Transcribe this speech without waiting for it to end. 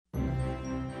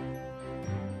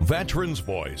Veterans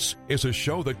Voice is a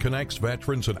show that connects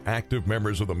veterans and active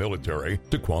members of the military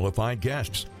to qualified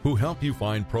guests who help you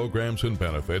find programs and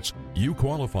benefits you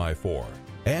qualify for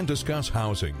and discuss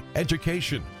housing,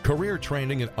 education, career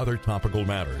training, and other topical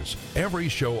matters. Every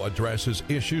show addresses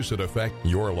issues that affect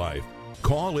your life.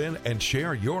 Call in and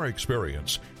share your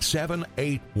experience.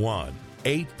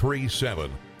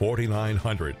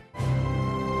 781-837-4900.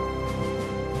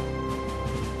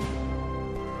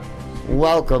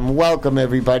 Welcome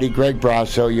everybody. Greg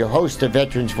Brasso, your host of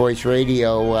Veterans Voice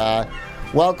Radio.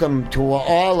 Welcome to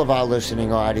all of our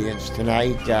listening audience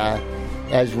tonight.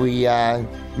 As we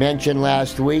mentioned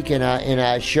last week in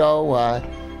our show,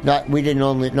 not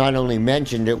only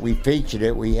mentioned it, we featured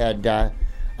it. We had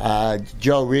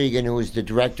Joe Regan, who was the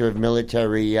director of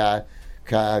military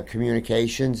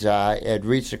communications at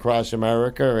Reach Across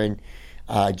America, and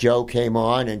Joe came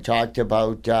on and talked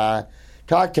about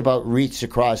Reach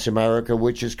Across America,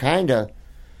 which is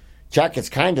Chuck, it's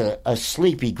kind of a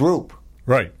sleepy group.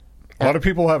 Right. A lot of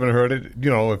people haven't heard it,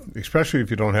 especially if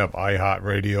you don't have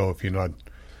iHeartRadio, if you're not,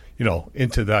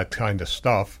 into that kind of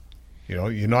stuff,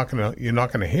 you're not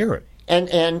gonna hear it.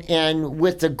 And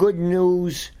with the good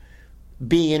news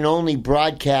being only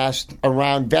broadcast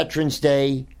around Veterans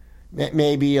Day,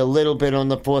 maybe a little bit on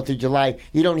the 4th of July,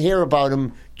 you don't hear about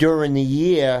them during the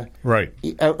year. Right.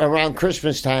 Around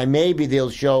Christmas time, maybe they'll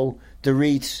show the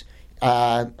wreaths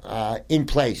in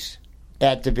place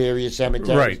at the various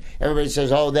cemeteries. Right. Everybody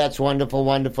says, oh, that's wonderful,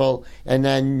 wonderful. And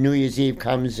then New Year's Eve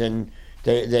comes and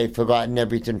they've forgotten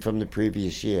everything from the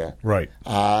previous year. Right.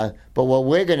 But what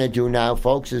we're going to do now,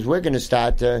 folks, is we're going to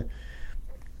start to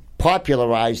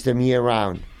popularize them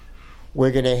year-round.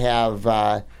 We're going to have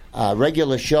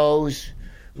regular shows,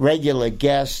 regular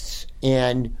guests,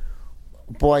 and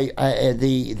boy,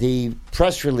 the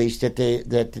press release that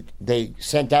they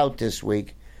sent out this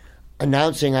week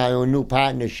announcing our new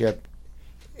partnership,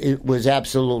 it was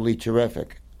absolutely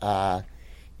terrific.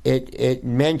 It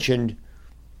mentioned,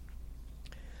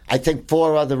 I think,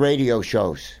 4 other radio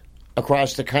shows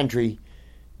across the country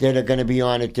that are going to be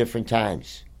on at different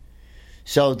times.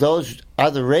 So those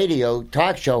other radio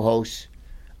talk show hosts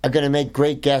are going to make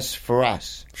great guests for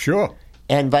us. Sure.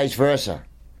 And vice versa.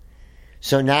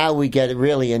 So now we get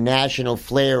really a national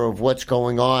flair of what's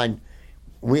going on.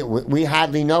 We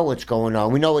hardly know what's going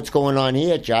on. We know what's going on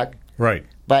here, Chuck. Right.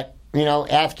 But,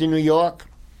 after New York,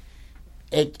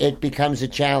 it becomes a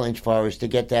challenge for us to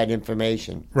get that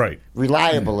information. Right.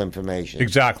 Reliable information.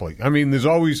 Exactly. I mean, there's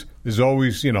always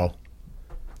little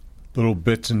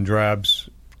bits and drabs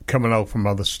coming out from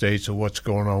other states of what's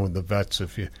going on with the vets.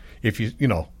 If you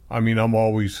I'm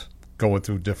always going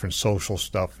through different social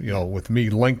stuff. With me,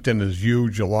 LinkedIn is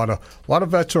huge. A lot of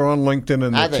vets are on LinkedIn,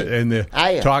 and they're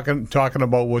talking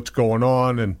about what's going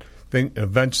on and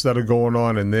events that are going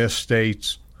on in their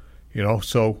states.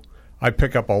 So I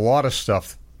pick up a lot of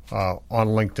stuff on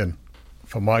LinkedIn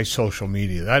for my social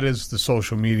media. That is the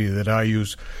social media that I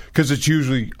use because it's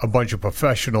usually a bunch of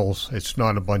professionals. It's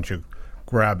not a bunch of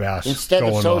grab ass. Instead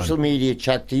of social media,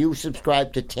 Chuck, do you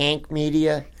subscribe to Tank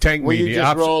Media? Tank Where Media. You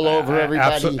just roll over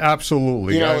everybody?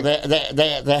 Absolutely.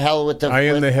 The hell with the... I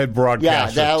am the head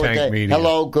broadcaster of Tank Media.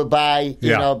 Hello, goodbye,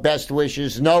 best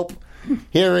wishes. Nope.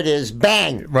 Here it is.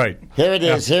 Bang. Right. Here it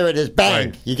is. Here it is.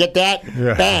 Bang. Right. You get that?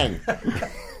 Yeah. Bang.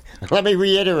 Let me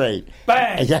reiterate.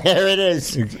 Bang. Here it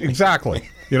is. Exactly.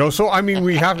 So I mean,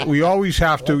 we always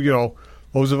have to,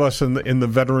 those of us in the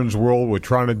veterans world, we're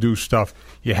trying to do stuff.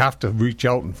 You have to reach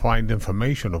out and find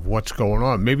information of what's going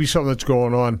on. Maybe something that's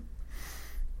going on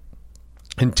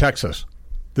in Texas.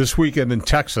 This weekend in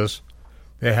Texas,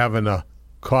 they're having a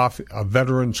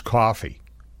veterans coffee.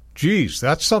 Geez,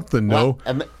 that's something new.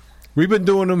 We've been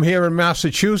doing them here in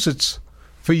Massachusetts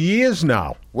for years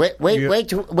now. Wait,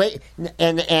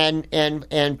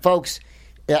 and folks,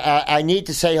 I need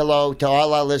to say hello to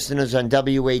all our listeners on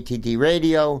WATD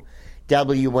Radio,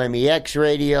 WMEX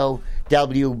Radio,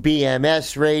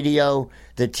 WBMS Radio,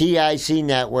 the TIC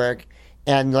Network,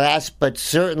 and last but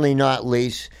certainly not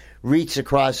least, Reach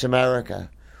Across America.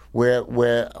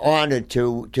 We're honored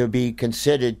to be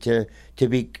considered to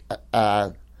be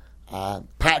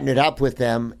partnered up with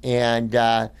them. And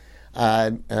Chuck,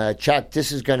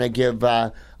 this is going to give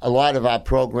a lot of our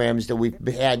programs that we've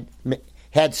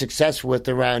had success with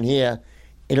around here.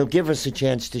 It'll give us a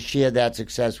chance to share that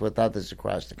success with others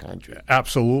across the country.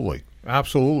 Absolutely.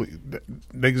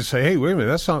 They can say, hey, wait a minute,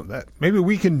 that's not that. Maybe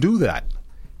we can do that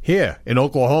here in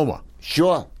Oklahoma.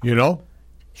 Sure.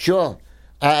 Sure.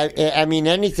 I mean,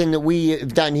 anything that we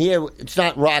have done here, it's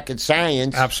not rocket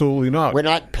science. Absolutely not. We're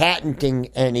not patenting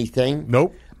anything.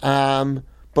 Nope.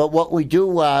 But what we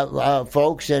do,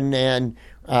 folks, and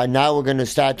Now we're going to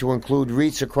start to include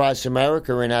Wreaths Across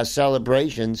America in our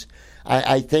celebrations.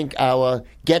 I think our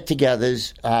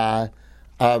get-togethers are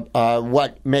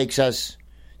what makes us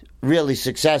really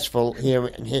successful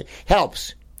here.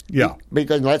 Helps. Yeah.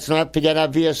 Because let's not forget our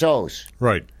VSOs.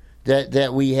 Right.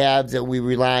 That we have, that we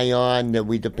rely on, that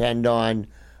we depend on.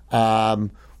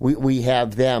 We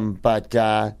have them, but...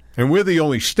 and we're the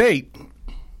only state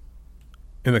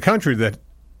in the country that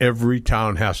every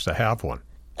town has to have one.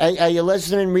 Are you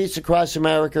listening, Wreaths Across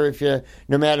America? If you,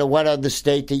 no matter what other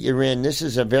state that you're in, this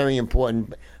is a very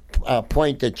important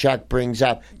point that Chuck brings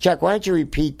up. Chuck, why don't you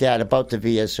repeat that about the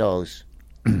VSOs?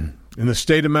 In the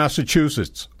state of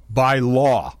Massachusetts, by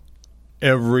law,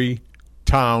 every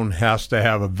town has to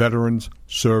have a Veterans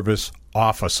Service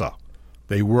Officer.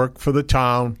 They work for the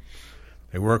town,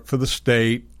 they work for the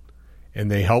state, and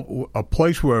they help a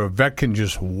place where a vet can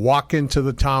just walk into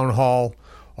the town hall,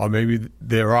 or maybe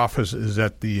their office is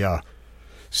at the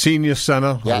senior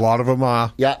center. Yeah. A lot of them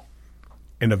are. Yeah.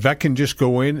 And a vet can just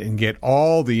go in and get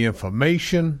all the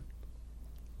information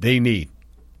they need.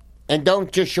 And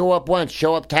don't just show up once.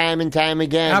 Show up time and time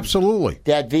again. Absolutely.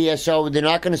 That VSO, they're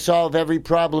not going to solve every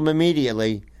problem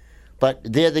immediately, but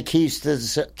they're the keys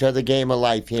to the game of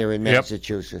life here in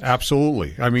Massachusetts. Yep.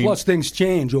 Absolutely. I mean, plus things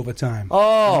change over time.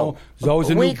 Oh, there's always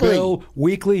a weekly. new bill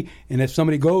weekly, and if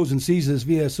somebody goes and sees this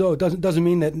VSO, it doesn't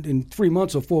mean that in 3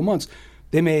 months or 4 months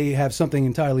they may have something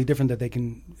entirely different that they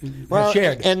can have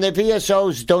shared. And the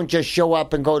VSOs don't just show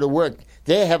up and go to work.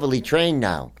 They're heavily trained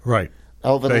now. right.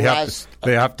 They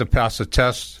have to pass a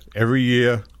test every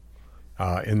year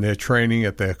in their training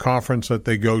at their conference that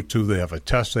they go to. They have a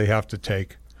test they have to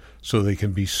take so they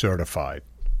can be certified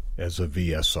as a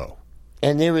VSO.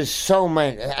 And there is so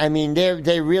much. I mean,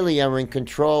 they really are in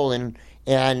control. And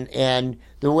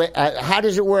the way, how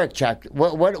does it work, Chuck?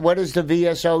 What does the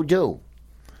VSO do?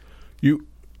 You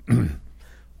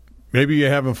maybe you're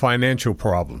having financial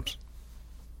problems.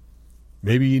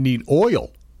 Maybe you need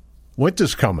oil.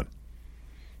 Winter's coming.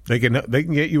 They can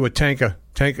get you a tank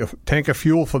of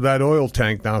fuel for that oil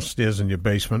tank downstairs in your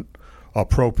basement, or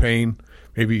propane.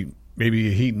 Maybe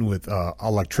you're heating with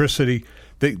electricity.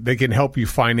 They can help you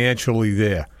financially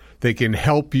there. They can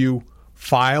help you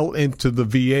file into the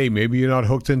VA. Maybe you're not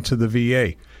hooked into the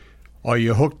VA, or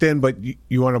you're hooked in, but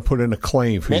you want to put in a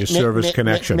claim for your service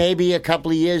connection. Maybe a couple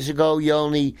of years ago you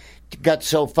only got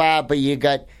so far, but you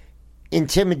got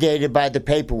intimidated by the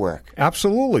paperwork.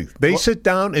 Absolutely. They sit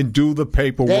down and do the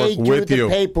paperwork with you. They do the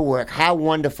paperwork. How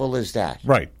wonderful is that?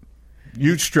 Right.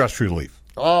 Huge stress relief.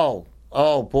 Oh,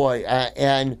 boy.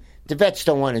 And the vets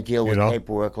don't want to deal with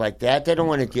paperwork like that. They don't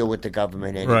want to deal with the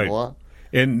government anymore.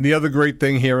 Right. And the other great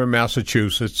thing here in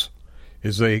Massachusetts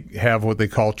is they have what they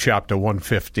call Chapter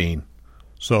 115.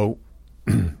 So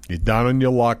you're down on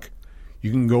your luck.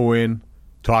 You can go in,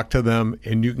 talk to them,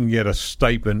 and you can get a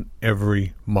stipend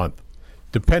every month.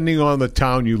 Depending on the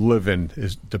town you live in,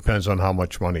 depends on how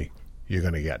much money you're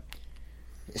going to get.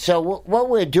 So what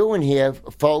we're doing here,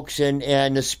 folks, and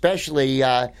especially,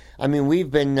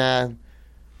 we've been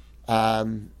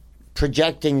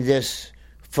projecting this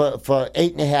for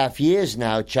 8.5 years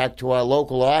now, Chuck, to our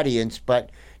local audience, but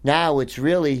now it's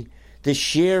really the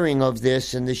sharing of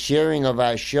this and the sharing of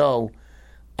our show.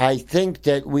 I think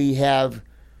that we have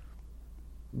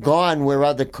gone where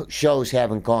other shows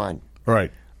haven't gone.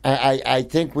 Right. I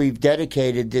think we've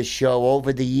dedicated this show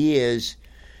over the years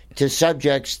to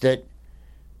subjects that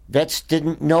vets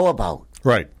didn't know about.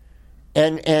 Right.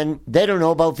 And they don't know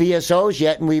about VSOs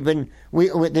yet, and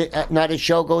not a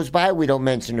show goes by we don't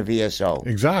mention a VSO.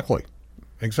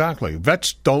 Exactly.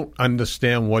 Vets don't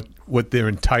understand what they're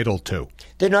entitled to.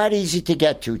 They're not easy to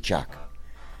get to, Chuck.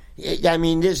 I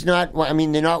mean, they're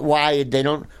not wired. They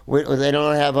don't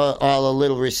have all a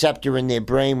little receptor in their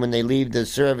brain when they leave the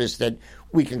service that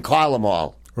we can call them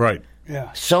all. Right.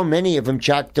 Yeah. So many of them,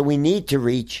 Chuck, that we need to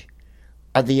reach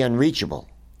are the unreachable.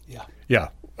 Yeah. Yeah.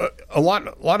 A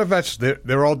lot of vets,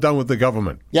 they're all done with the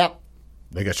government. Yep.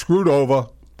 They get screwed over.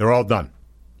 They're all done.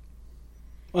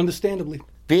 Understandably.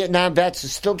 Vietnam vets are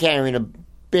still carrying a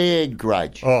big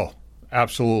grudge. Oh,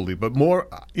 absolutely. But more,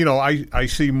 I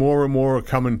see more and more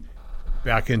coming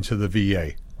back into the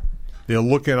VA. They're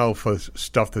looking out for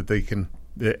stuff that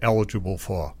they're eligible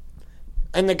for.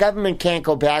 And the government can't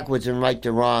go backwards and right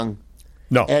the wrong.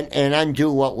 No. And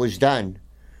undo what was done.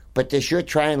 But they're sure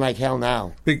trying like hell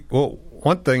now. Well,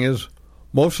 one thing is,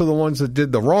 most of the ones that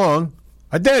did the wrong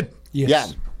are dead. Yes. Yeah.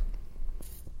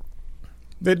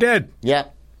 They're dead. Yeah.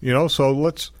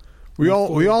 So we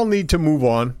all need to move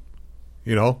on,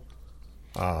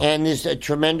 And there's a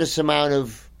tremendous amount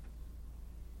of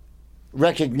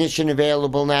recognition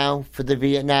available now for the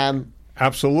Vietnam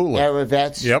Absolutely. era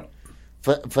vets. Yep.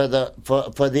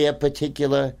 for their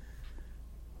particular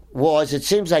wars. It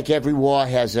seems like every war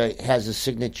has a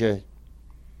signature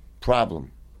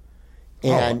problem,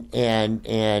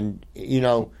 and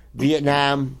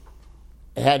Vietnam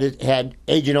had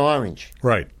Agent Orange.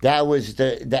 Right. That was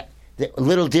the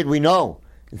little did we know.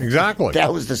 Exactly.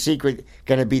 That was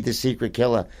going to be the secret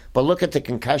killer. But look at the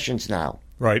concussions now.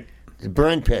 Right. The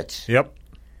burn pits. Yep.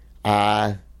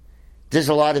 There's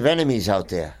a lot of enemies out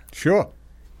there Sure.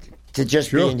 to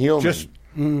just being human. Just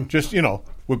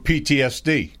with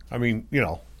PTSD. I mean,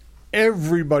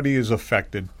 everybody is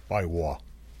affected by war.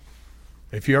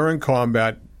 If you're in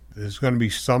combat, there's going to be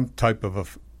some type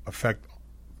of effect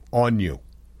on you.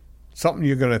 Something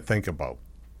you're going to think about.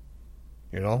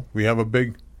 We have a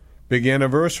big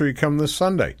anniversary come this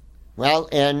Sunday. Well,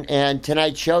 and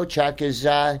tonight's show, Chuck, is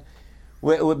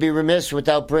would be remiss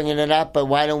without bringing it up. But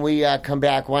why don't we come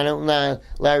back?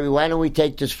 Larry? Why don't we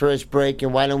take this first break,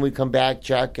 and why don't we come back,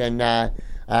 Chuck? And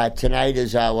tonight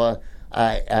is our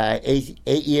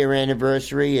 8-year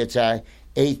anniversary. It's our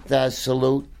 8th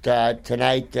salute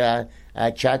tonight,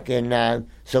 Chuck. And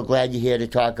so glad you're here to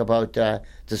talk about the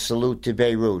salute to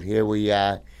Beirut. Here we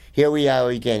are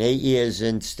again, 8 years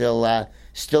and still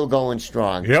going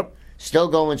strong. Yep. Still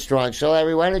going strong. So,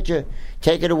 Larry, why don't you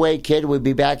take it away, kid? We'll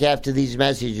be back after these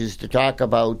messages to talk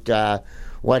about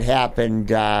what happened.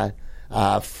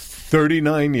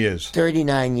 39 years.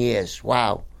 39 years.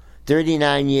 Wow.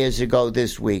 39 years ago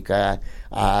this week.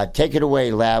 Take it away,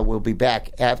 lad. We'll be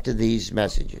back after these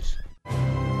messages.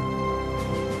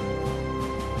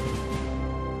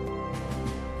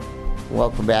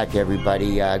 Welcome back,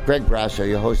 everybody. Greg Brasso,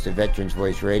 your host of Veterans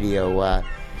Voice Radio,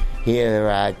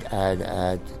 here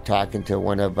talking to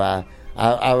one of our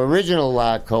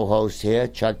original co-hosts here,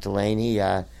 Chuck Delaney,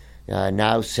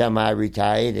 now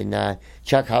semi-retired. And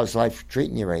Chuck, how's life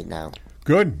treating you right now?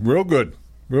 Good, real good.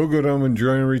 Real good. I'm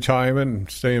enjoying retirement and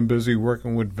staying busy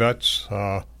working with vets,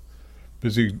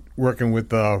 busy working with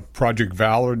Project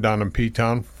Valor down in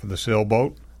P-Town for the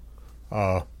sailboat.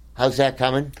 How's that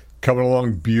coming? Coming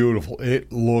along beautiful.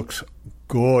 It looks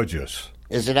gorgeous.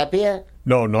 Is it up here?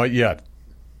 No, not yet.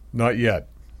 Not yet.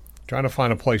 Trying to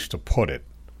find a place to put it.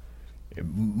 It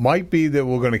might be that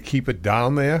we're going to keep it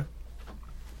down there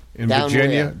in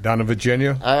Virginia. Where? Down in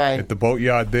Virginia. All right. At the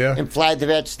boatyard there. And fly the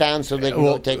vets down so they can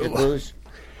go take a cruise?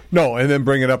 No, and then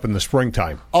bring it up in the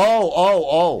springtime.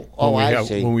 I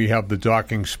see. When we have the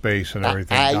docking space and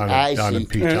everything down in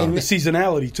P-Town. And the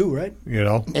seasonality, too, right?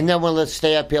 And then will it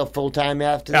stay up here full-time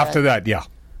after that? After that, yeah.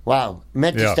 Wow.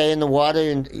 Meant to stay in the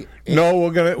water? No,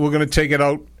 we're gonna take it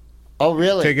out. Oh,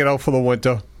 really? Take it out for the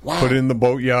winter. Wow. Put it in the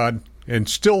boatyard and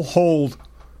still hold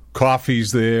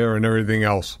coffees there and everything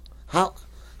else.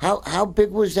 How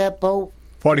big was that boat?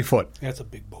 40 foot. That's a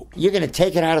big boat. You're going to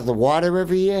take it out of the water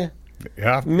every year?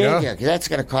 Yeah. Because that's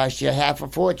going to cost you half a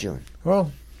fortune.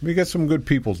 Well, we got some good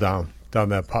people down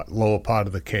that lower part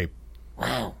of the Cape.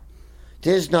 Wow.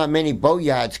 There's not many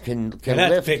boatyards can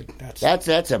lift. Big.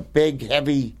 That's a big,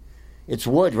 heavy. It's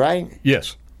wood, right?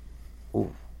 Yes.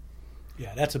 Ooh.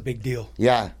 Yeah, that's a big deal.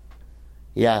 Yeah.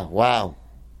 Wow.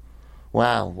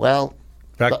 Well.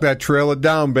 Back that trailer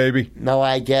down, baby. No,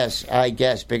 I guess.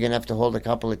 Big enough to hold a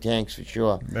couple of tanks for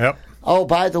sure. Yep. Oh,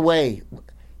 by the way,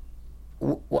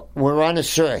 we're on a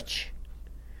search.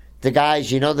 The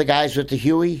guys with the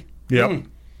Huey? Yep.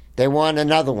 They want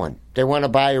another one. They want to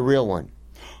buy a real one.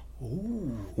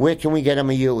 Ooh. Where can we get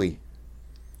them a Huey?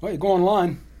 Well, you go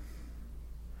online.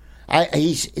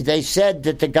 They said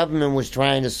that the government was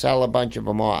trying to sell a bunch of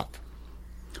them off.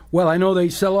 Well, I know they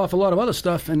sell off a lot of other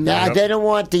stuff, and They don't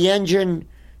want the engine.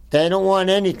 They don't want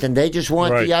anything. They just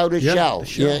want the outer shell. The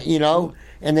shell. You know,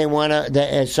 and they want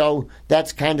to. So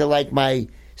that's kind of like my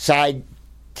side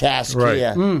task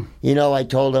here. I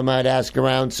told them I'd ask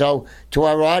around. So to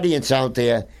our audience out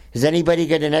there, has anybody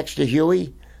got an extra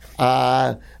Huey?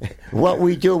 What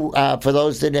we do for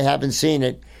those that haven't seen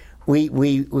it,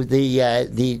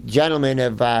 the gentlemen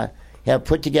have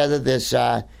put together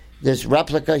this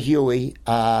replica Huey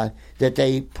that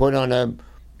they put on a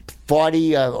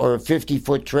 40 or a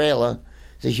 50-foot trailer.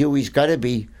 The Huey's got to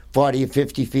be 40 or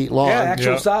 50 feet long. Yeah,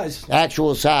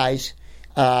 actual size.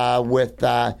 With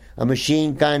a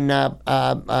machine gun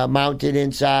mounted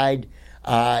inside,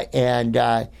 and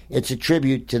it's a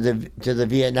tribute to the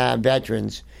Vietnam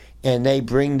veterans. And they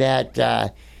bring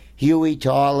that Huey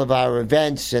to all of our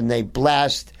events, and they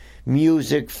blast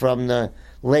music from the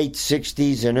late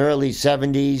 60s and early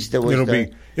 70s. There was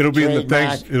It'll be in the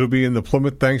trademark. it'll be in the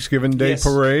Plymouth Thanksgiving Day Yes.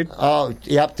 parade. Oh,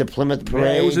 yep, the Plymouth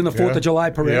Parade. It was in the 4th Yeah. of July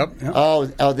parade. Yep. Yeah.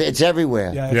 Oh, it's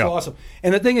everywhere. Yeah, it's Yeah. awesome.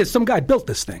 And the thing is, some guy built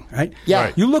this thing, right? Yeah.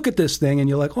 Right. You look at this thing and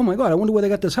you're like, oh my God, I wonder where they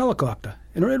got this helicopter.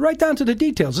 And right down to the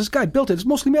details. This guy built it. It's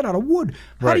mostly made out of wood.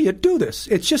 How Right. do you do this?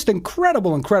 It's just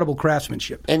incredible, incredible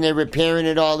craftsmanship. And they're repairing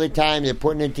it all the time. They're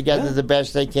putting it together the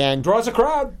best they can. Draws a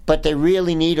crowd. But they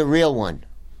really need a real one.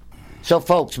 So,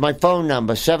 folks, my phone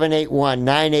number,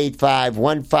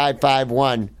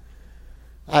 781-985-1551.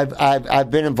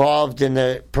 I've been involved in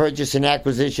the purchase and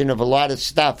acquisition of a lot of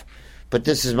stuff, but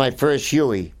this is my first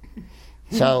Huey.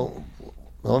 So,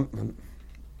 well,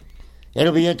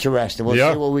 it'll be interesting. We'll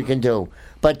Yeah. see what we can do.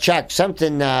 But, Chuck,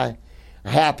 something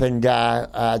happened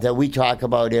that we talk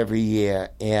about every year.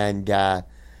 And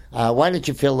why don't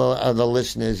you fill the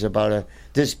listeners about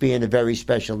this being a very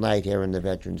special night here in the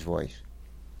Veterans Voice?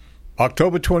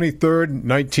 October 23rd,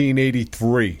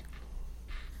 1983.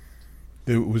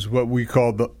 It was what we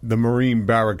called the Marine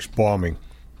Barracks bombing,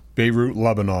 Beirut,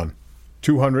 Lebanon.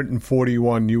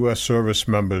 241 U.S. service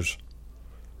members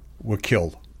were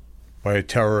killed by a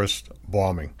terrorist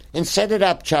bombing. And set it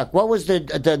up, Chuck. What was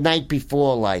the night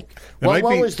before like? What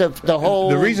was the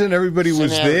whole? The reason everybody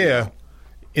was scenario? there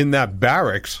in that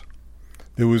barracks,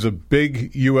 there was a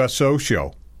big USO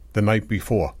show the night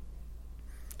before.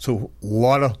 So a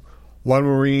lot of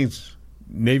Marines,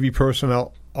 Navy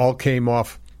personnel all came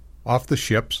off the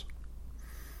ships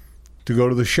to go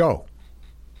to the show.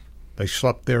 They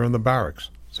slept there in the barracks.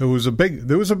 So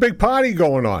there was a big party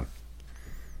going on,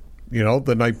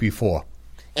 the night before.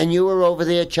 And you were over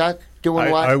there, Chuck,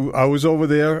 doing what? I was over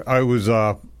there. I was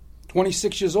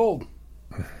 26 years old.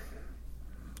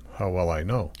 how well I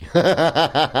know.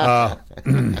 A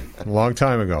long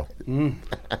time ago.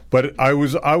 But I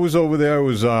was over there.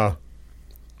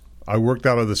 I worked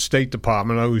out of the State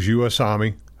Department. I was U.S.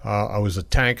 Army. I was a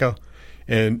tanker,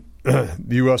 and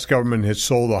the U.S. government had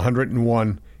sold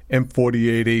 101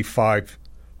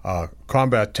 M48A5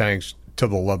 combat tanks to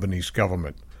the Lebanese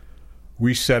government.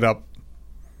 We set up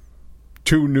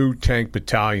 2 new tank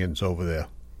battalions over there.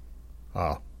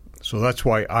 So that's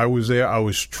why I was there. I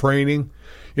was training.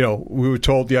 We were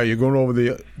told, you're going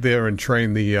over there and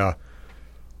train the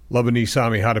Lebanese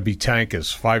Army how to be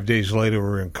tankers. 5 days later, we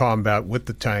were in combat with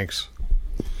the tanks,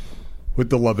 with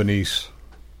the Lebanese,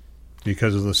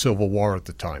 because of the Civil War at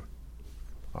the time.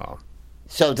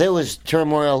 So there was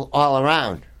turmoil all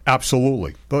around.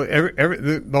 Absolutely.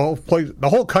 The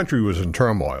whole country was in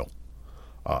turmoil.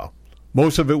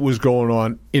 Most of it was going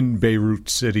on in Beirut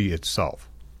City itself.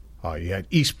 You had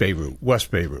East Beirut,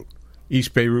 West Beirut.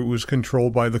 East Beirut was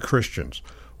controlled by the Christians.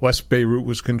 West Beirut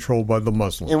was controlled by the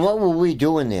Muslims. And what were we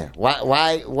doing there?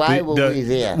 Why were we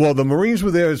there? Well, the Marines were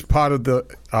there as part of the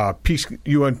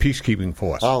UN peacekeeping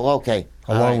force. Oh, okay.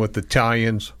 Along with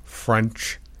Italians,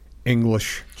 French,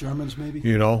 English. Germans, maybe?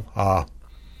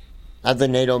 Other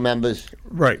NATO members.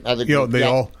 Right. They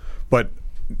all. But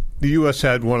the U.S.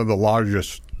 had one of the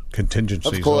largest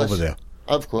contingencies over there.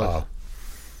 Of course.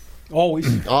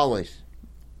 Always. Always.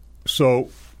 So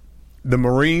the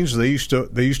Marines, they used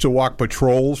to walk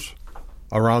patrols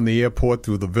around the airport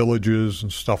through the villages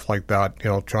and stuff like that,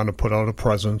 trying to put out a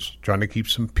presence, trying to keep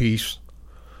some peace,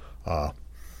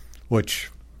 which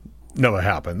never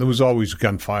happened. There was always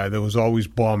gunfire. There was always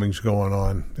bombings going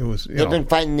on. They've been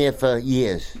fighting there for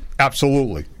years.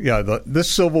 Absolutely. Yeah,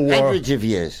 this Civil War... Hundreds of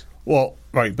years. Well,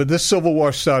 right, but this Civil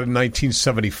War started in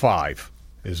 1975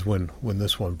 is when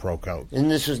this one broke out.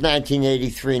 And this was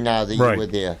 1983 now that you were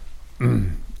there.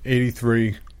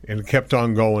 83, and it kept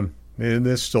on going. And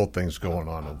there's still things going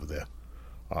on over there.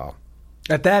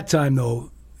 At that time,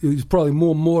 though, it was probably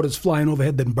more mortars flying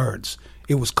overhead than birds.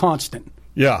 It was constant.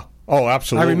 Yeah. Oh,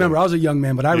 absolutely. I remember. I was a young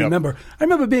man, but I remember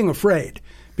being afraid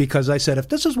because I said, if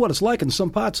this is what it's like in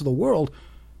some parts of the world,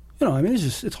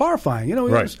 it's horrifying.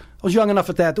 Right. I was young enough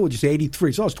at that. What would you say,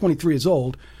 83? So I was 23 years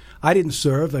old. I didn't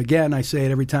serve. Again, I say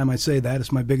it every time I say that.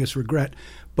 It's my biggest regret.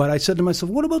 But I said to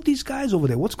myself, what about these guys over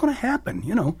there? What's going to happen?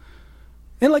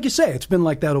 And like you say, it's been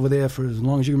like that over there for as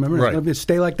long as you remember. Right. It's going to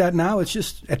stay like that now. It's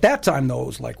just, at that time, though, it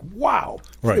was like, wow.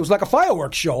 Right. It was like a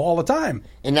fireworks show all the time.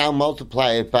 And now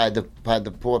multiply it by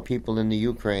the poor people in the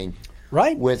Ukraine.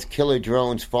 Right. With killer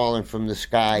drones falling from the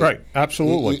sky. Right,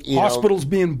 absolutely. Hospitals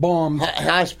being bombed.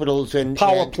 Hospitals and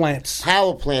power plants.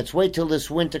 Power plants. Wait till this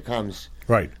winter comes.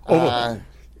 Right.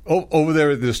 Over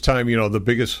there at this time, the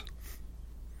biggest,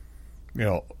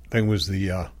 thing was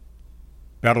the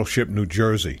battleship New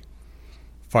Jersey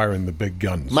firing the big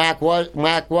guns. Mark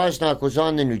Wasnock was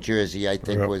on the New Jersey, I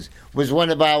think, was one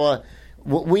of our...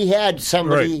 We had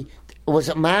somebody... Right. was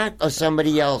it Mark or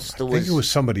somebody else? I think it was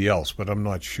somebody else, but I'm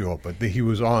not sure. But he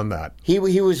was on that. He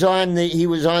was on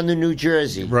the New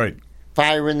Jersey, Right.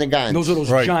 firing the guns. Those are those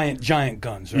Right. giant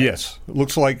guns, right? Yes,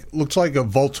 looks like a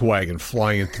Volkswagen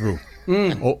flying through.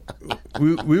 Oh,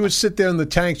 we would sit there in the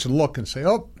tanks and look and say,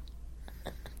 "Oh,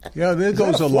 yeah, there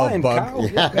goes that a a love flying bug. cow?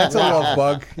 Yeah. That's a love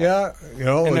bug. Yeah,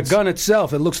 And the it's- gun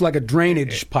itself, it looks like a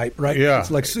drainage pipe, right? Yeah.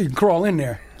 It's like, so you can crawl in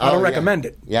there. I don't Oh, yeah. recommend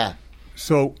it. Yeah.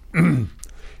 So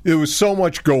there was so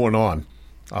much going on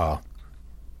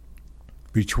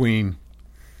between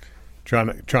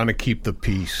trying to keep the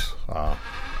peace.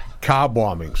 Car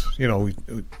bombings.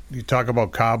 You talk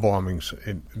about car bombings,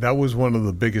 and that was one of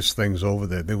the biggest things over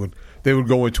there. They would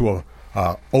go into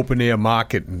a open air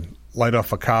market and light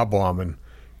off a car bomb and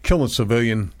kill a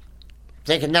civilian.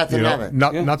 Thinking nothing of it.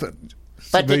 Nothing.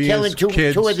 But they're killing Civilians, two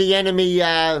of kids. the enemy,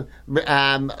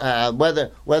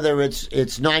 whether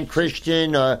it's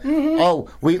non-Christian or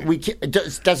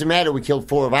it doesn't matter. We killed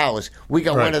 4 of ours. We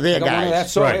got Right. one of their I got one of that,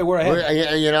 guys. so Right. hey, we're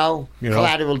ahead.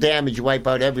 Collateral damage, wipe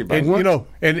out everybody.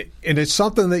 And and it's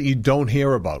something that you don't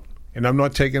hear about. And I'm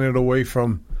not taking it away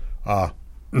from the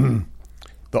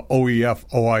OEF,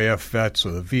 OIF vets,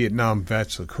 or the Vietnam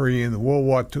vets, the Korean, the World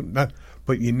War II.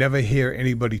 But you never hear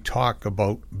anybody talk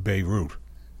about Beirut.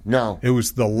 No, It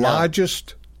was the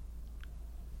largest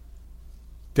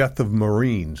death of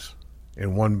Marines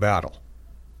in one battle.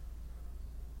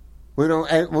 we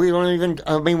don't even.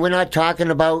 I mean, we're not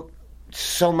talking about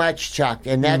so much, Chuck,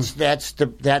 and that's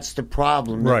the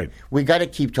problem. Right. We got to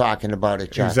keep talking about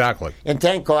it, Chuck. Exactly. And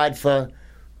thank God for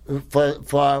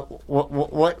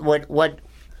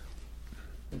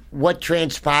what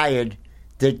transpired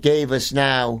that gave us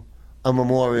now a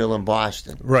memorial in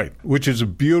Boston. Right, which is a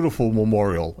beautiful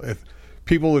memorial.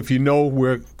 If you know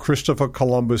where Christopher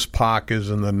Columbus Park is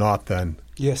in the North End,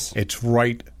 Yes. it's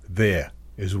right there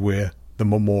is where the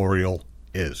memorial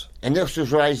is. And this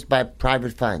was raised by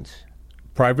private funds.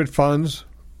 Private funds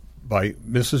by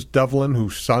Mrs. Devlin,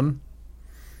 whose son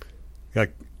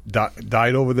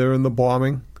died over there in the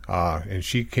bombing, and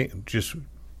she just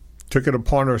took it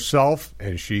upon herself,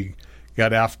 and she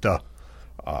got after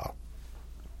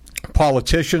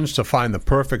politicians to find the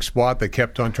perfect spot. They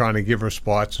kept on trying to give her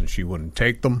spots, and she wouldn't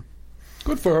take them.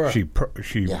 Good for her.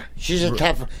 She Yeah, she's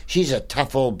a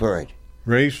tough old bird.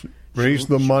 raised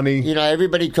the money.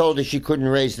 Everybody told her she couldn't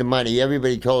raise the money.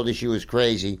 Everybody told her she was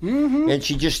crazy, and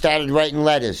she just started writing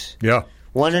letters. Yeah.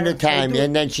 One at a time,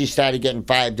 and then she started getting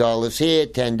 $5 here,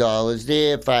 $10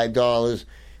 there, $5,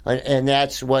 and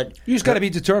that's what. You just got to be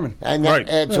determined. And Right.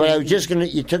 that's what I was just gonna.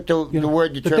 You took the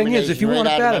word The determination. thing is, if you right want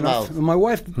it out bad of my enough, mouth. my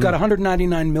wife got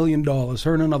 $199 million.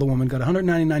 Her and another woman got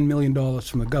 $199 million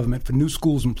from the government for new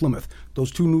schools in Plymouth.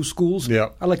 Those 2 new schools. Yeah.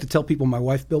 I like to tell people my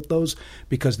wife built those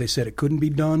because they said it couldn't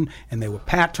be done, and they were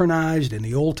patronized, and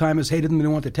the old timers hated them. They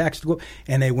didn't want the tax to go.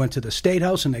 And they went to the State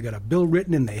House, and they got a bill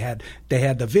written, and they had the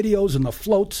videos and the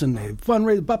floats and the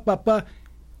fundraising.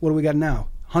 What do we got now?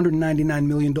 $199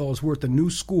 million worth of new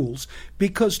schools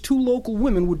because 2 local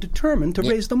women were determined to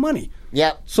raise the money.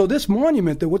 Yeah, So this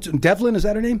monument, Devlin, is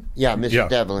that her name? yeah, Mrs. Yeah,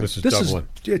 Devlin. Mrs. This Devlin.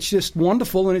 it's just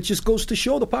wonderful, and it just goes to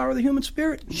show the power of the human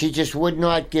spirit. She just would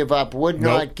not give up.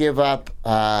 Not give up.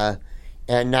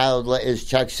 And now, as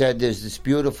Chuck said, there's this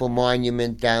beautiful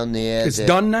monument down there. It's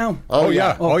done now. Oh, yeah.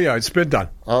 yeah. Oh yeah, it's been done.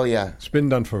 Oh yeah. It's been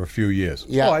done for a few years.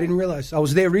 Yeah. Oh, I didn't realize. I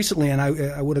was there recently, and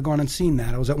I would have gone and seen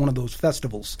that. I was at one of those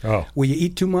festivals where you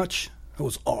eat too much. It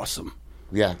was awesome.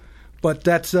 Yeah. But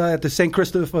that's at the St.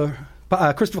 Christopher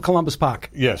Columbus Park.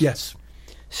 Yes. Yes.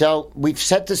 So we've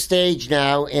set the stage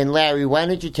now, and Larry, why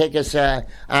don't you take us out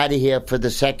of here for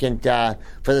the second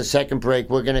break?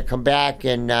 We're going to come back,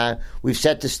 and we've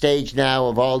set the stage now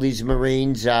of all these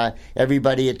Marines,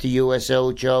 everybody at the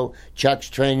USO. Chuck's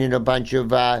training a bunch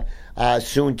of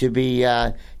soon-to-be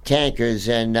tankers,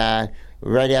 and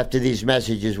right after these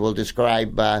messages, we'll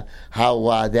describe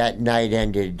how that night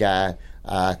ended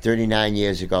 39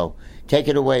 years ago. Take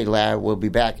it away, Larry. We'll be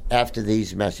back after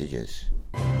these messages.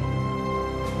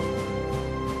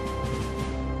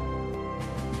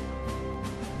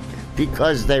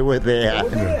 Because they were there.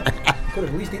 Could have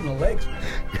at least eaten the legs.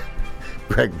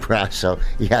 Greg Brasso.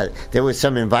 Yeah, there was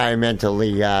some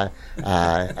environmentally,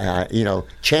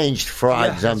 changed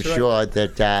frogs. Yeah, I'm that's right. sure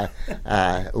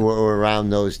that were around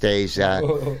those days.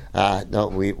 No,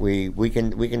 we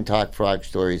can talk frog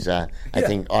stories. I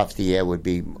think off the air would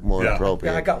be more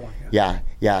appropriate. Yeah, I got one.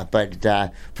 Yeah. But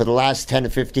for the last 10 to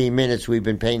 15 minutes, we've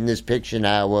been painting this picture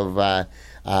now of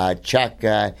Chuck,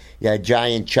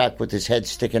 giant Chuck with his head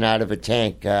sticking out of a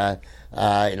tank in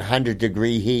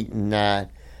 100-degree heat, and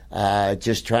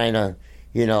just trying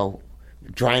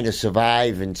to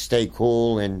survive and stay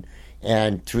cool, and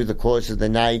and through the course of the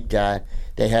night,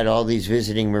 they had all these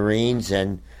visiting Marines,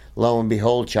 and lo and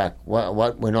behold, Chuck,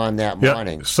 what went on that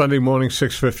morning? Sunday morning,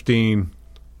 6:15,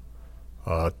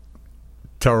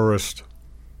 terrorist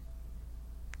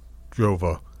drove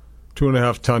a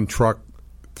 2.5-ton truck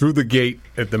through the gate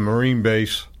at the Marine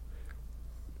base,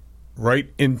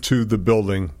 right into the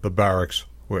building, the barracks,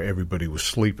 where everybody was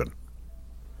sleeping.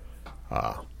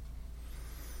 The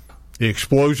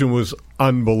explosion was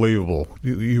unbelievable.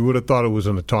 You would have thought it was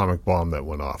an atomic bomb that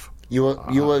went off. You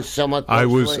were somewhat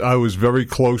close to it? I was very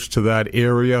close to that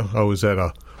area. I was at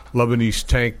a Lebanese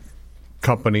tank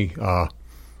company,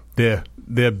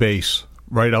 their base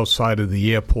right outside of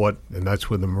the airport, and that's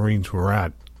where the Marines were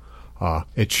at.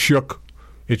 It shook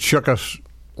us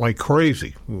like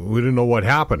crazy. We didn't know what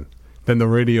happened. Then the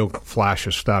radio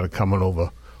flashes started coming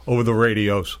over the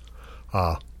radios.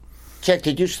 Chuck,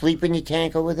 did you sleep in your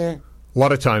tank over there? A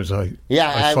lot of times I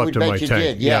I slept would in bet my you tank.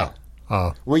 did, yeah.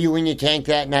 Were you in your tank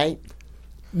that night?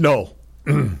 No.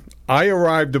 I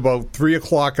arrived about 3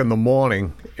 o'clock in the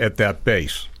morning at that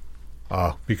base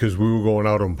because we were going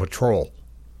out on patrol.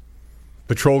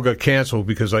 Patrol got canceled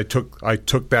because I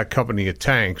took that company of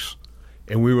tanks,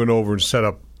 and we went over and set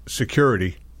up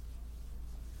security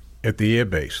at the air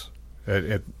base,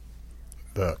 at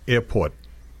the airport,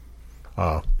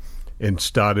 and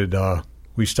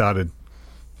we started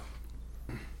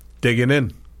digging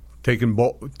in, taking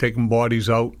bodies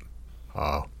out.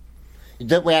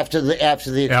 After the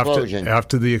explosion.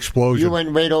 After the explosion, you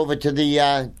went right over to the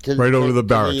over the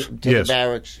barracks. The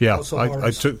barracks. Yeah,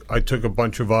 I took a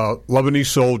bunch of Lebanese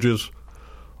soldiers,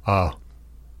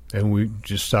 and we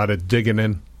just started digging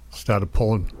in, started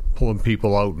pulling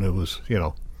people out, and it was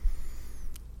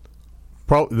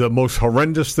probably the most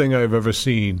horrendous thing I've ever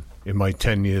seen in my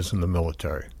 10 years in the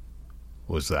military.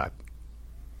 Was that.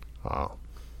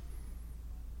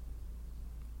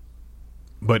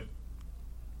 But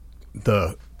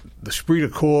the esprit de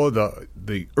corps,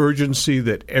 the urgency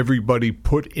that everybody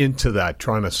put into that,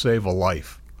 trying to save a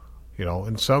life,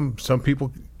 and some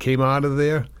people came out of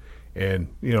there, and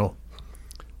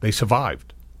they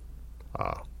survived.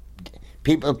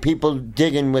 People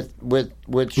digging with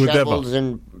shovels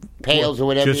and pails or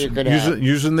whatever you could have.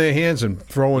 Using their hands and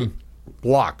throwing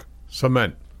block,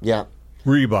 cement,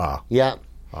 rebar. Yeah.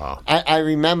 I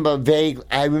remember vague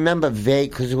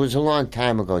because it was a long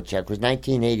time ago, Chuck. It was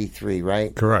 1983,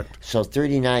 right? Correct. So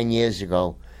 39 years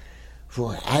ago.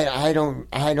 I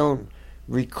don't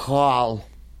recall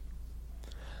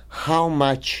how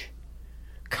much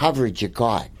coverage it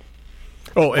got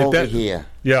over here.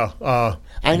 Yeah.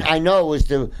 I know it was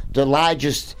the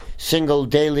largest single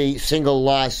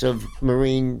loss of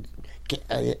Marines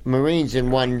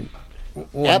in one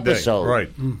episode. Day. Right.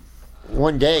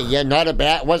 One day,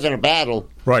 wasn't a battle.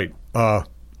 Right.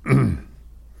 And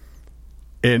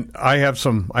I have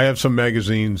some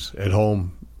magazines at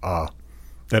home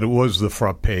that it was the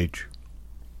front page.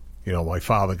 My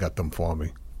father got them for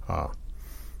me,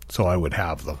 so I would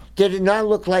have them. Did it not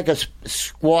look like a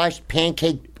squashed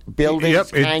pancake building? Yep,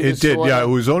 it did. Yeah, it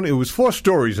was 4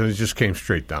 stories, and it just came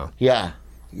straight down. Yeah.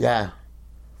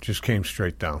 Just came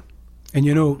straight down.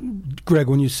 And Greg,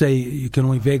 when you say you can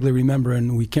only vaguely remember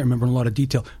and we can't remember in a lot of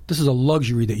detail, this is a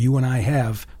luxury that you and I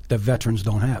have that veterans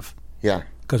don't have. Yeah.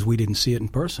 Because we didn't see it in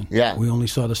person. Yeah. We only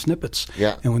saw the snippets.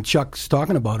 Yeah. And when Chuck's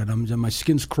talking about it, my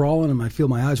skin's crawling and I feel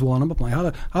my eyes welling up. I'm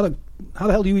like, how the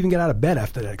hell do you even get out of bed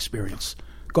after that experience?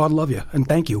 God love you and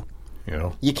thank you.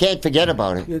 You can't forget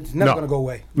about it. It's never going to go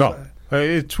away. No.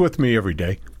 It's with me every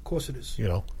day. Of course it is.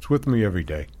 It's with me every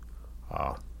day.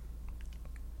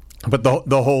 But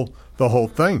the whole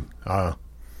thing,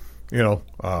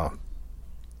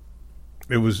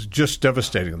 it was just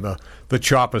devastating. The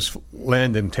choppers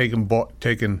landing, taking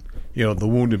the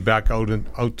wounded back out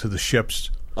to the ships.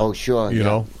 Oh, sure.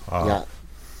 To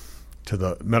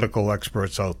the medical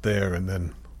experts out there, and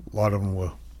then a lot of them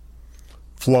were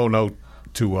flown out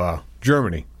to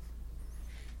Germany.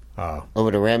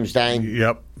 Over to Ramstein.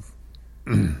 Yep.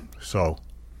 So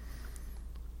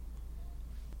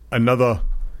another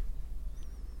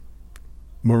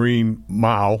Marine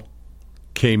Mao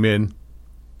came in.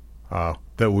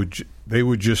 They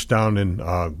were just down in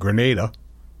Grenada,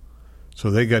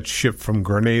 so they got shipped from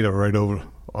Grenada right over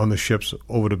on the ships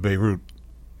over to Beirut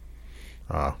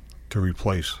to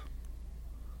replace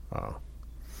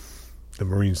the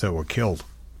Marines that were killed.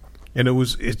 And it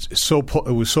was so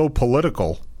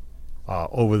political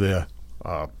over there.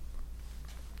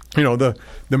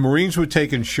 The Marines were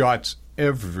taking shots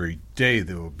every day.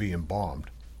 They were being bombed.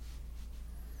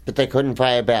 But they couldn't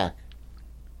fire back.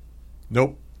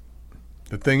 Nope.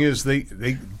 The thing is, they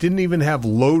didn't even have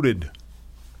loaded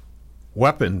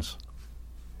weapons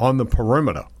on the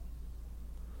perimeter.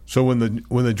 So when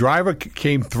the driver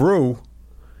came through,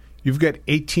 you've got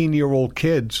 18-year-old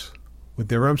kids with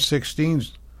their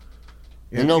M16s.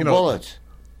 And no bullets.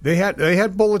 They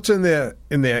had bullets in their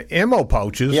ammo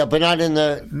pouches. Yeah, but not in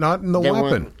the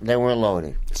weapon. They weren't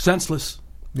loaded. Senseless.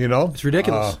 You know, It's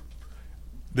ridiculous.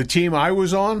 The team I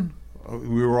was on,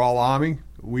 we were all Army.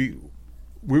 We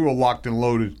were locked and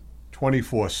loaded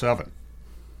 24/7.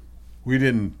 We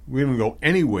didn't go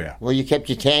anywhere. Well, you kept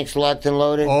your tanks locked and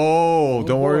loaded? Oh,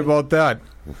 don't worry about that.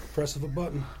 Press of a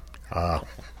button.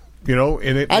 You know,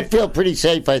 and I'd feel pretty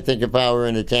safe, I think, if I were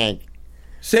in a tank.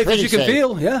 Safe Pretty as you can safe.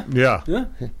 feel, yeah. yeah.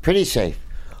 Pretty safe.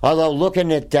 Although,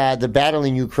 looking at the battle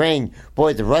in Ukraine,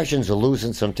 boy, the Russians are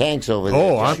losing some tanks over there.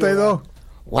 Oh, aren't they though?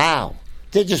 Wow.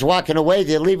 They're just walking away.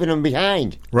 They're leaving them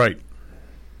behind. Right.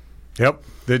 Yep.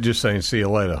 They're just saying, "See you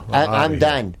later." I'm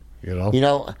done. You know. You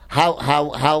know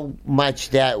how much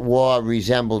that war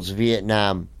resembles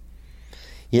Vietnam.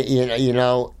 You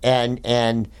know,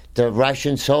 and the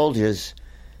Russian soldiers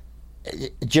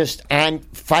just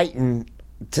aren't fighting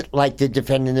like they're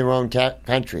defending their own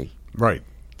country. Right.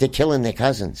 They're killing their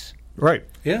cousins. Right.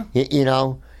 Yeah. You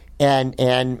know,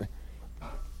 and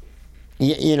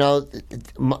you know,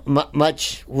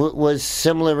 much was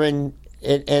similar in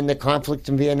the conflict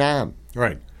in Vietnam.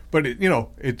 Right. But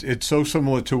it's so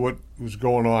similar to what was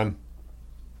going on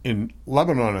in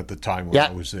Lebanon at the time when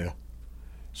I was there.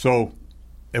 So,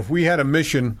 if we had a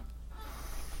mission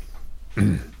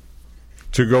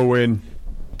to go in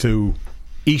to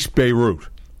East Beirut,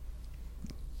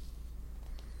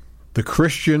 the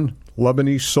Christian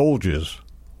Lebanese soldiers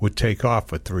would take off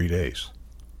for 3 days.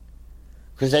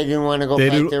 Because they didn't want to go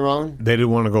fight their own? They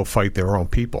didn't want to go fight their own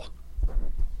people.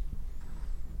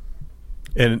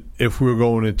 And if we were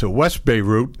going into West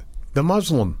Beirut, the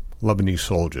Muslim Lebanese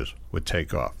soldiers would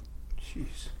take off.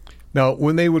 Jeez. Now,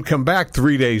 when they would come back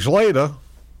 3 days later,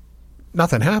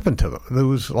 nothing happened to them. It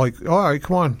was like, all right,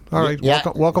 come on. All right,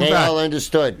 welcome they back. They all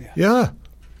understood. Yeah.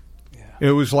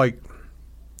 It was like,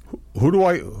 who do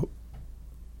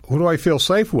I feel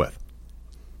safe with?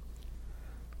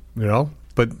 You know?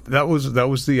 But that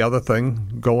was the other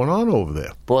thing going on over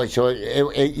there. Boy, so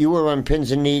you were on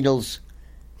pins and needles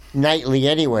nightly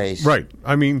anyways. Right.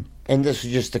 I mean... And this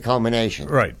was just the culmination.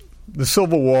 Right. The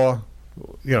Civil War,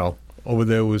 you know, over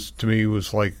there was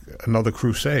like another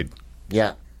crusade.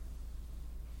 Yeah.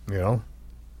 You know?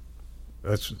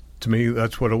 To me,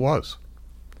 that's what it was.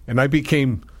 And I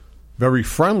became very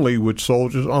friendly with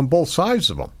soldiers on both sides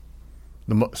of them.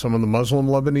 Some of the Muslim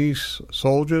Lebanese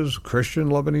soldiers, Christian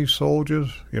Lebanese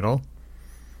soldiers, you know,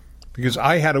 because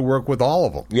I had to work with all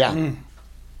of them. Yeah.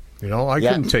 You know, I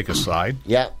couldn't take a side.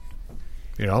 Yeah.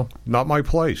 You know, not my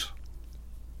place.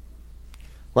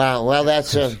 Wow. Well,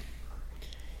 that's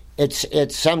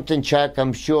it's something, Chuck.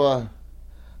 I'm sure.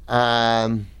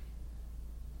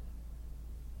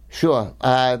 Sure.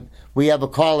 We have a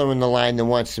caller in the line that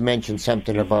wants to mention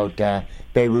something about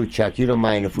Beirut, Chuck. You don't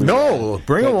mind if we... No,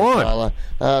 bring him on.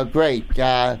 Great.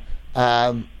 Greg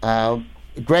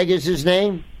is his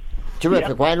name? Terrific.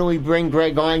 Yep. Why don't we bring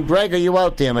Greg on? Greg, are you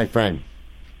out there, my friend?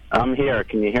 I'm here.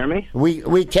 Can you hear me?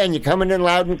 We can. You're coming in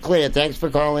loud and clear. Thanks for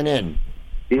calling in.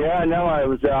 Yeah, no, I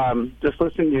was just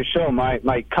listening to your show.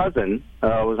 My cousin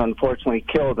was unfortunately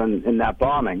killed in that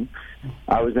bombing.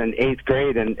 I was in 8th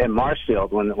grade in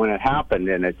Marshfield when it happened,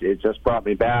 and it just brought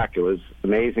me back. It was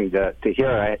amazing to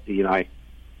hear.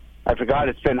 I forgot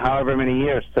it's been however many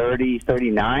years,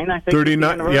 39, I think.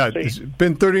 39, yeah. It's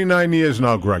been 39 years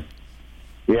now, Greg.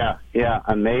 Yeah,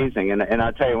 amazing. And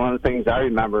I'll tell you, one of the things I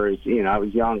remember is, I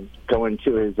was young, going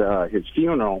to his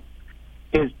funeral.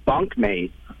 His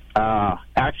bunkmate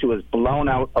actually was blown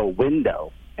out a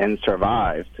window and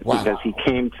survived. Wow. Because he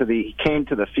came to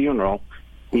the funeral.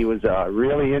 He was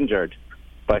really injured,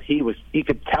 but he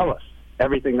could tell us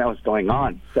everything that was going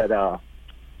on. Said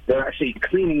they're actually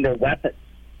cleaning their weapons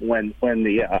when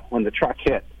the truck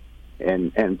hit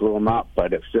and blew him up.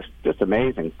 But it's just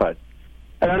amazing. But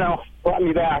I don't know, brought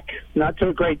me back. Not to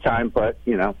a great time, but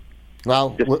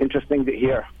well, just interesting to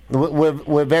hear.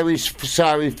 We're very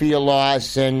sorry for your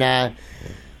loss, and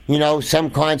some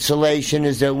consolation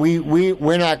is that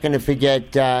we're not going to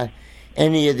forget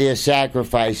any of their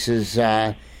sacrifices.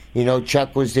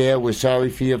 Chuck was there. We're sorry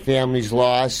for your family's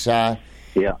loss. Yeah.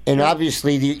 And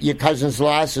obviously, your cousin's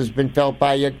loss has been felt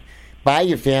by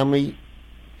your family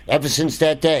ever since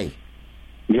that day.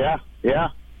 Yeah.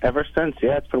 Ever since,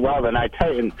 it's been a while. And I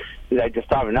tell you, I just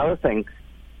thought of another thing.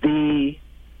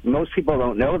 Most people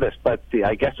don't know this, but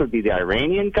I guess it would be the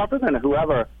Iranian government or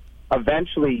whoever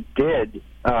eventually did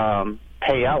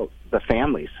pay out the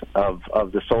families of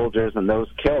the soldiers and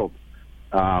those killed.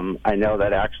 I know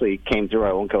that actually came through.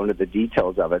 I won't go into the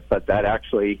details of it, but that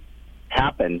actually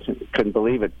happened. Couldn't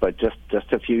believe it, but just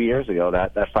a few years ago,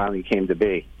 that finally came to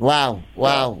be. Wow.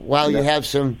 You have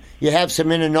some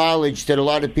inner knowledge that a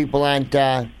lot of people aren't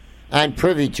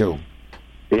privy to.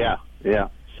 Yeah.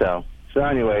 So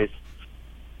anyways,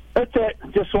 that's it.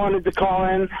 Just wanted to call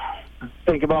in,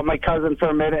 think about my cousin for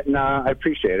a minute, and I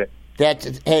appreciate it.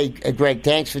 Hey, Greg,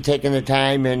 thanks for taking the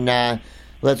time, and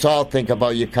let's all think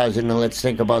about your cousin, and let's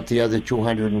think about the other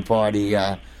 240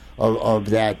 of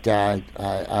that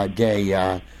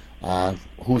day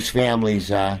whose families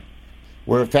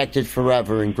were affected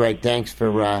forever. And Greg, thanks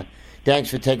for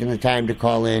taking the time to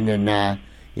call in, and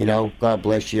God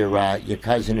bless your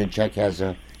cousin. And Chuck has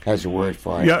a word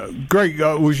for you. Yeah, Greg,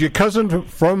 was your cousin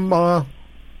from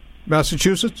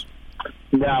Massachusetts?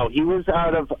 No, he was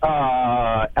out of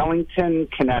Ellington,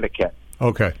 Connecticut.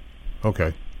 Okay.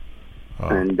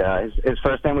 And his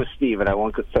first name was Steve, and I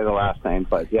won't say the last name,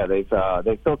 but yeah, they've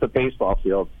built a baseball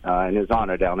field in his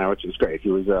honor down there, which is great. He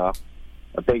was a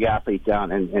big athlete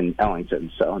down in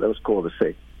Ellington, so that was cool to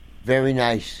see. Very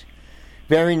nice.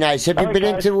 Have you been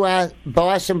into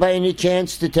Boston by any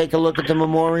chance to take a look at the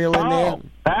memorial in there?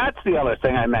 That's the other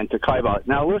thing I meant to call you about.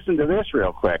 Now listen to this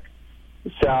real quick.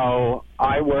 So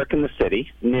I work in the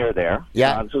city near there.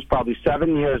 Yeah. This was probably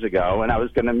 7 years ago, and I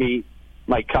was going to meet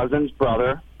my cousin's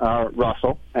brother,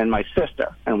 Russell, and my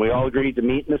sister. And we all agreed to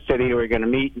meet in the city. We were going to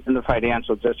meet in the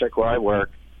financial district where I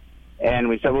work. And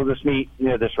we said, we'll just meet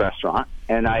near this restaurant.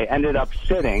 And I ended up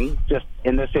sitting just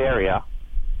in this area.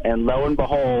 And lo and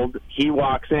behold, he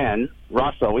walks in,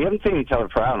 Russell. We haven't seen each other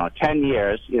for, 10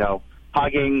 years,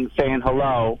 hugging, saying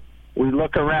hello. We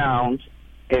look around,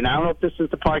 and I don't know if this is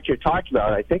the park you're talking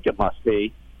about. I think it must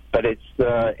be. But it's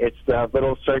the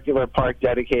little circular park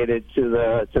dedicated to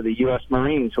the U.S.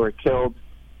 Marines who were killed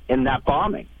in that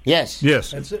bombing. Yes.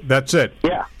 That's it.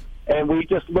 Yeah, and we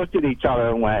just looked at each other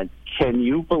and went, "Can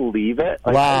you believe it?"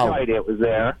 Wow. I had no idea it was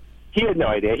there. He had no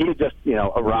idea. He had just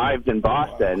arrived in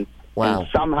Boston. Wow. And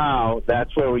somehow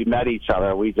that's where we met each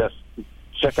other. We just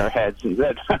shook our heads and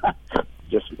said,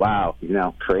 "Just wow,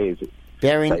 crazy."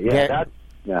 Very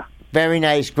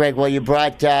nice, Greg. Well, you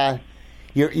brought.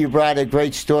 You brought a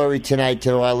great story tonight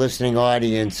to our listening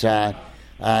audience.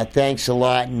 Thanks a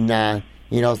lot, and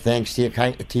thanks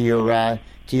to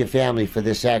your family for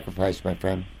this sacrifice, my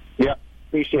friend. Yeah,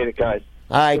 appreciate it, guys.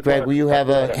 All right, Greg. Well, you have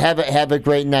a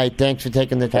great night. Thanks for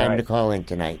taking the time to call in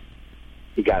tonight.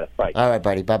 You got it. Bye. All right,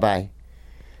 buddy. Bye.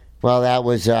 Well, that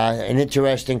was an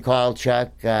interesting call,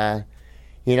 Chuck. You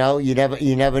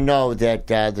never know that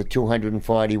the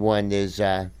 241 there's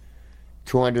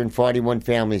 241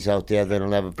 families out there that'll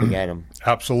never forget them.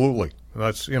 Absolutely.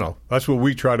 That's what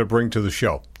we try to bring to the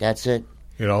show. That's it.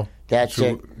 That's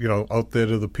it. Out there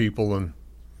to the people, and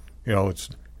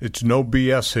it's no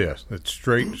BS here. It's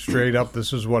straight up.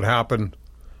 This is what happened.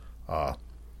 Well,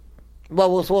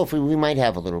 we might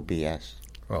have a little BS.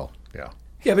 Well, yeah.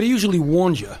 Yeah, but he usually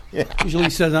warns you. Yeah. Usually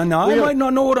says, I might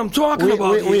not know what I'm talking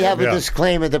about. We have a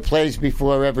disclaimer that plays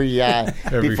before every show.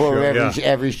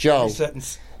 Every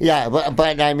sentence. Yeah,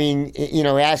 but I mean,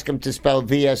 ask him to spell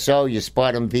VSO, you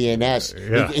spot him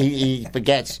VNS. Yeah. He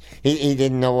forgets. He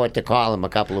didn't know what to call him a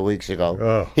couple of weeks ago.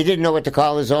 Oh. He didn't know what to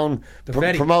call his own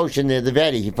promotion there, the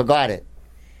Vetti. He forgot it.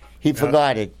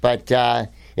 Forgot it. But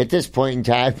at this point in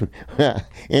time,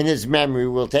 in his memory,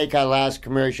 we'll take our last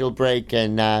commercial break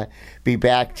and be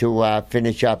back to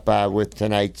finish up with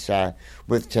tonight's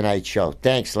show.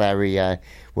 Thanks, Larry.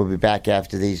 We'll be back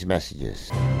after these messages.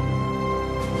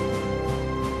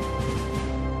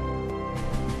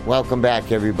 Welcome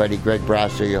back, everybody. Greg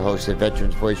Brasso, your host of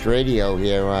Veterans Voice Radio,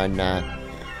 here on a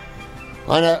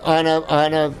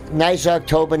nice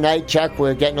October night. Chuck,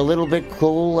 we're getting a little bit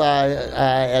cool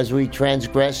as we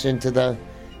transgress into the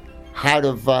heart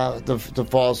of the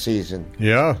fall season.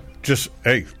 Yeah.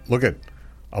 Look at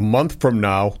a month from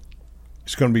now.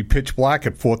 It's going to be pitch black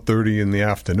at 4:30 in the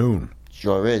afternoon.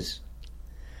 Sure is.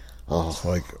 Oh, it's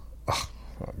like I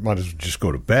might as well just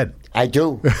go to bed. I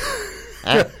do.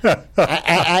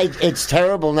 It's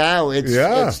terrible now.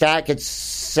 It's dark. It's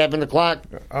 7 o'clock.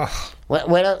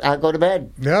 Well, I'll go to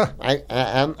bed. Yeah,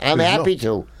 I'm happy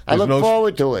to. I look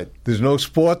forward to it. There's no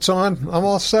sports on. I'm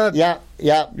all set. Yeah.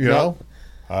 You know,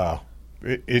 I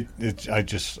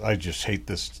just hate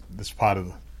this part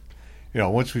of the.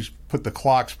 Once we put the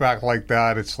clocks back like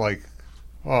that, it's like,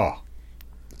 now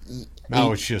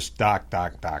it's just dark.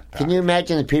 Can you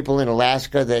imagine the people in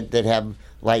Alaska that have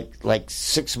like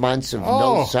 6 months of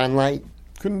no sunlight?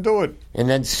 Couldn't do it. And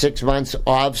then 6 months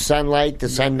of sunlight, the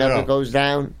sun never goes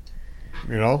down.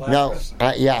 No. No.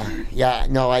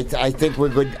 No. I think we're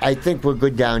good. I think we're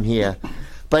good down here.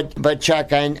 But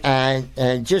Chuck,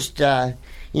 and just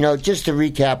just to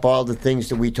recap all the things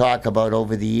that we talk about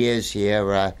over the years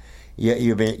here.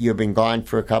 You've been gone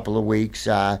for a couple of weeks,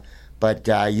 but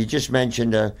you just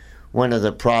mentioned one of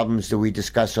the problems that we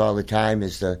discuss all the time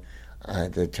is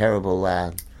the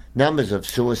terrible numbers of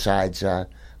suicides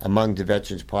among the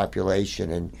veterans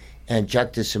population. And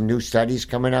Chuck, there's some new studies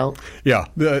coming out. Yeah,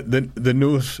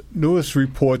 the newest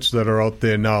reports that are out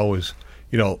there now is,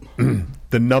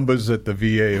 the numbers that the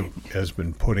VA has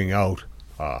been putting out.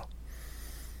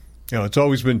 It's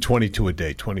always been 22 a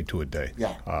day.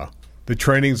 Yeah. The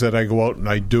trainings that I go out and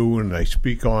I do and I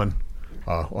speak on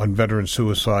veteran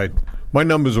suicide, my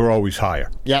numbers are always higher.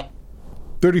 Yep.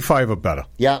 35 or better.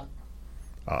 Yep.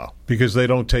 Because they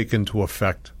don't take into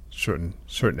effect certain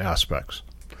aspects.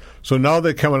 So now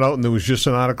they're coming out, and there was just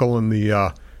an article in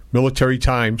the Military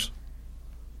Times.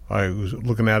 I was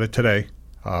looking at it today.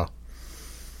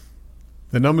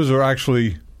 The numbers are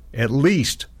actually at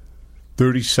least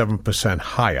 37%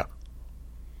 higher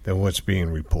than what's being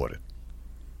reported.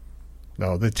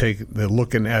 Now they're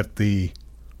looking at the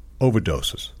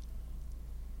overdoses.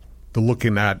 They're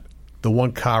looking at the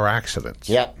one-car accidents.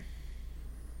 Yep.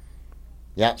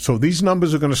 Yep. So these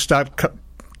numbers are going to start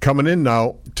coming in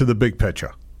now to the big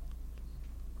picture.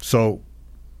 So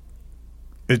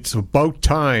it's about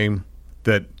time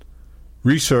that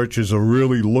researchers are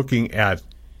really looking at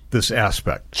this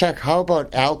aspect. Chuck, how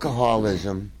about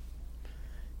alcoholism?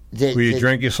 Where you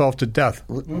drank yourself to death.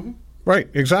 Mm-hmm. Right,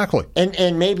 exactly.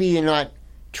 And maybe you're not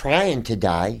trying to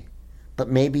die, but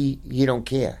maybe you don't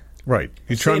care. Right.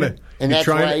 You're trying to. And that's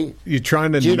why. You're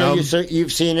trying to. Do you know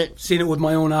you've seen it? Seen it with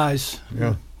my own eyes.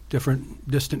 Yeah. Different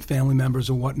distant family members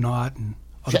and whatnot, and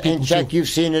other people And Chuck, too. you've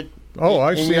seen it.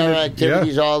 I've in seen your it.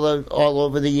 activities Yeah. all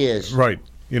over the years. Right.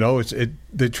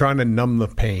 They're trying to numb the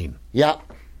pain. Yeah.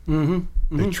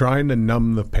 They're trying to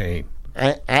numb the pain.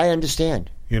 I understand.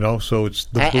 So it's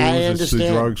the booze, I it's the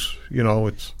understand. drugs.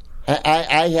 It's.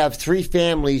 I have 3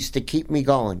 families to keep me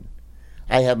going.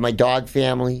 I have my dog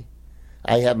family,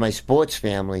 I have my sports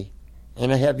family,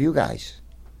 and I have you guys.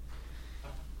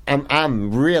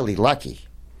 I'm really lucky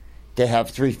to have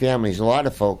 3 families. A lot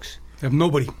of folks Have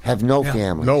nobody. have no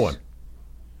families. No one.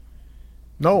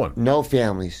 No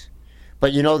families.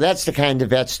 But that's the kind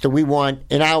of vets that we want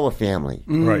in our family.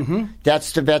 Right.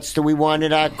 That's the vets that we want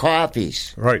in our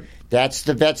coffees. Right. That's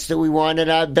the vets that we want in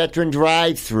our veteran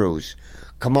drive-thrus.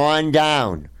 Come on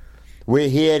down. We're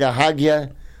here to hug you.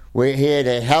 We're here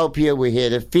to help you. We're here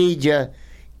to feed you,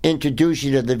 introduce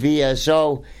you to the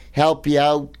VSO, help you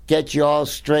out, get you all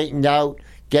straightened out,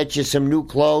 get you some new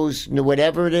clothes,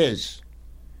 whatever it is.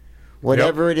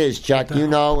 Whatever it is, Chuck,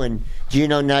 and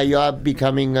Gino, now you're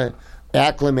becoming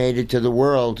acclimated to the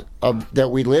world that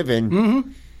we live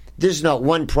in. There's not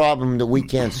one problem that we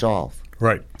can't solve.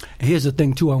 Right. Here's the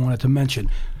thing, too, I wanted to mention.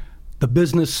 The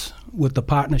business with the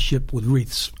partnership with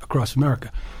Wreaths across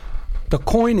America. The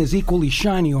coin is equally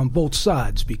shiny on both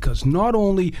sides because not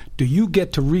only do you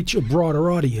get to reach a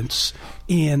broader audience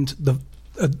and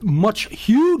a much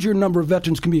huger number of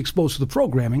veterans can be exposed to the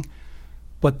programming,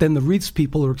 but then the Wreaths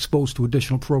people are exposed to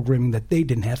additional programming that they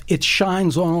didn't have. It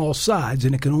shines on all sides,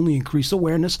 and it can only increase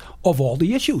awareness of all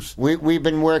the issues. We've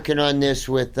been working on this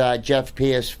with Jeff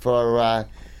Pierce for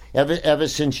ever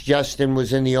since Justin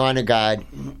was in the Honor Guard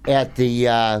at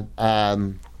the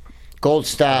Gold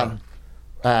Star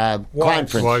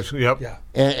conference. Yep. Yeah.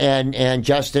 And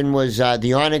Justin was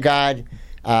the Honor Guard.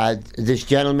 This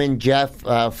gentleman, Jeff,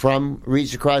 from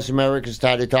Wreaths Across America,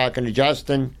 started talking to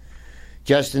Justin.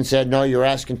 Justin said, no, you're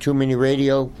asking too many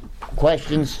radio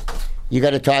questions. You got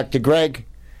to talk to Greg.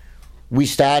 We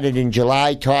started in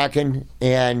July talking,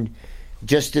 and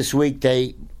just this week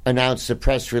they announced the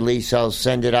press release. I'll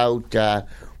send it out.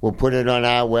 We'll put it on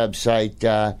our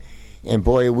website. And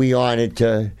boy, are we honored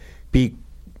to be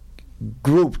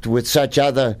grouped with such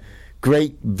other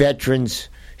great veterans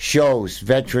shows.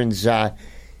 Veterans,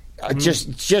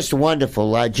 just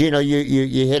wonderful. Gino,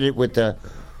 you hit it with the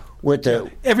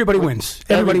Everybody wins.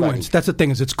 Everybody wins. That's the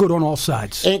thing, is it's good on all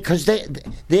sides. because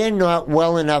they're not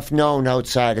well enough known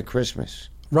outside of Christmas.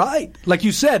 Right. Like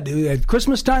you said, at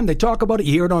Christmas time, they talk about it.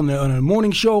 You hear it on a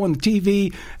morning show on the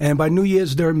TV, and by New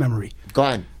Year's, they're in memory.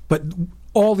 Gone. But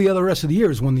all the other rest of the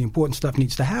year is when the important stuff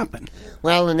needs to happen.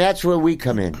 Well, and that's where we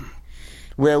come in,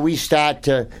 where we start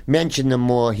to mention them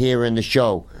more here in the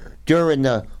show during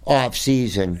the off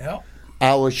season. Yep.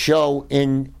 Our show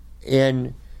in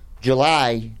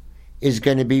July is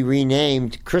going to be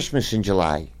renamed Christmas in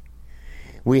July.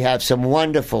 We have some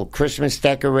wonderful Christmas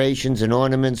decorations and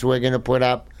ornaments we're going to put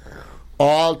up,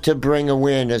 all to bring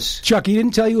awareness. Chuck, he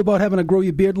didn't tell you about having to grow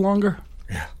your beard longer?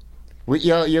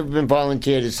 You've been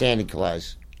volunteered as Santa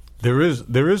Claus. There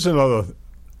is another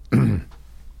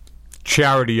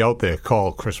charity out there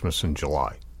called Christmas in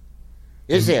July.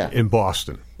 Is there? In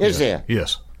Boston. Is there?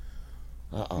 Yes.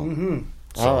 Uh-oh. Mm-hmm.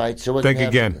 All right. So we're think gonna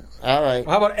have- again. All right.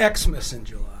 How about Xmas in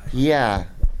July? Yeah.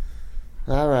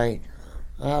 All right.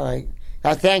 All right.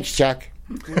 Thanks, Chuck.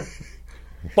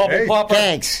 Bubble Hey. popper.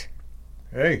 Thanks.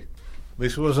 Hey, at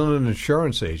least it wasn't an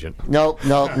insurance agent. Nope.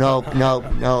 Oh,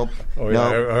 yeah, I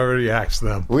No. already asked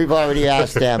them. We've already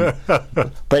asked them.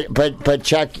 But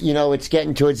Chuck, you know, it's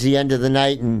getting towards the end of the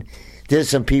night, and there's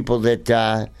some people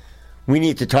that we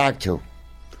need to talk to.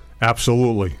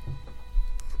 Absolutely.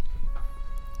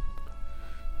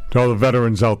 To all the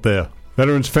veterans out there,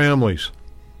 veterans' families,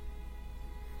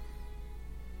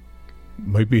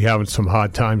 might be having some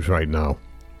hard times right now.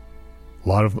 A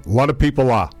lot of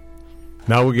people are.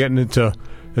 Now we're getting into,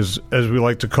 as we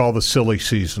like to call, the silly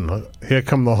season. Here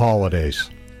come the holidays.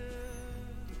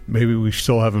 Maybe we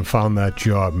still haven't found that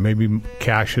job. Maybe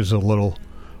cash is a little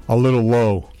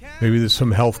low. Maybe there's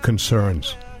some health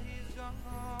concerns.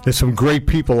 There's some great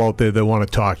people out there that want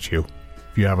to talk to you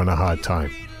if you're having a hard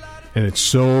time. And it's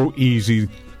so easy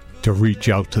to reach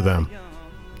out to them.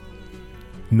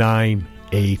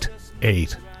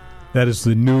 988. That is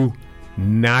the new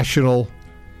national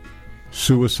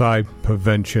suicide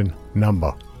prevention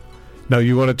number. Now,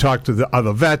 you want to talk to the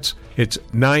other vets, it's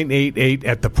 988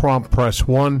 at the prompt press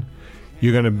 1.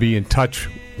 You're going to be in touch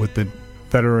with the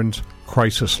Veterans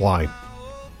Crisis Line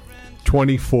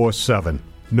 24/7.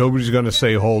 Nobody's going to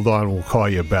say, hold on, we'll call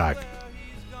you back.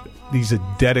 These are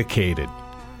dedicated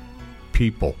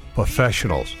people,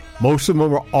 professionals. Most of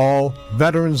them are all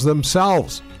veterans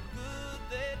themselves.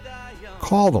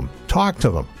 Call them, talk to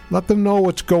them, let them know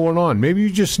what's going on. Maybe you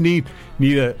just need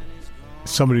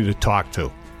somebody to talk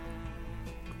to.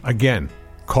 Again,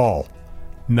 call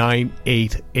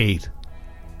 988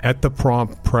 at the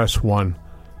prompt press 1.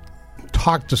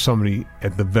 Talk to somebody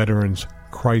at the Veterans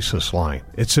Crisis Line.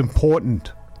 It's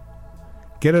important.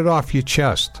 Get it off your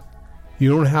chest. You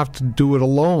don't have to do it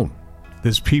alone.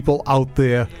 There's people out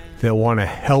there that want to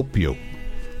help you.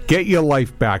 Get your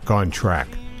life back on track.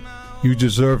 You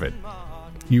deserve it.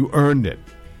 You earned it.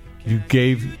 You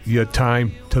gave your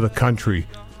time to the country.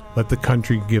 Let the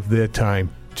country give their time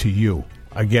to you.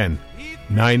 Again,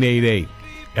 988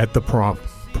 at the prompt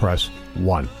press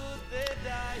 1.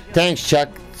 Thanks, Chuck.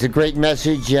 It's a great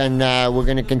message, and we're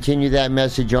going to continue that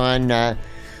message on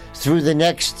through the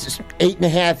next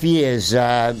 8.5 years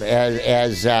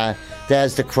as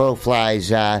the crow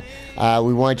flies.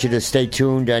 We want you to stay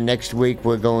tuned. Next week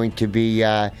we're going to be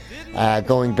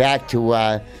going back to,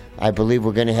 I believe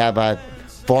we're going to have a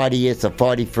 40th or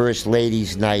 41st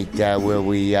Ladies' Night where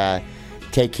we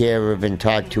take care of and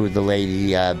talk to the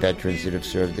lady veterans that have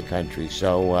served the country.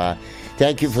 So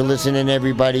thank you for listening,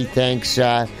 everybody. Thanks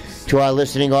to our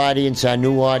listening audience, our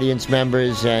new audience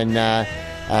members, and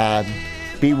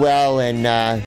be well and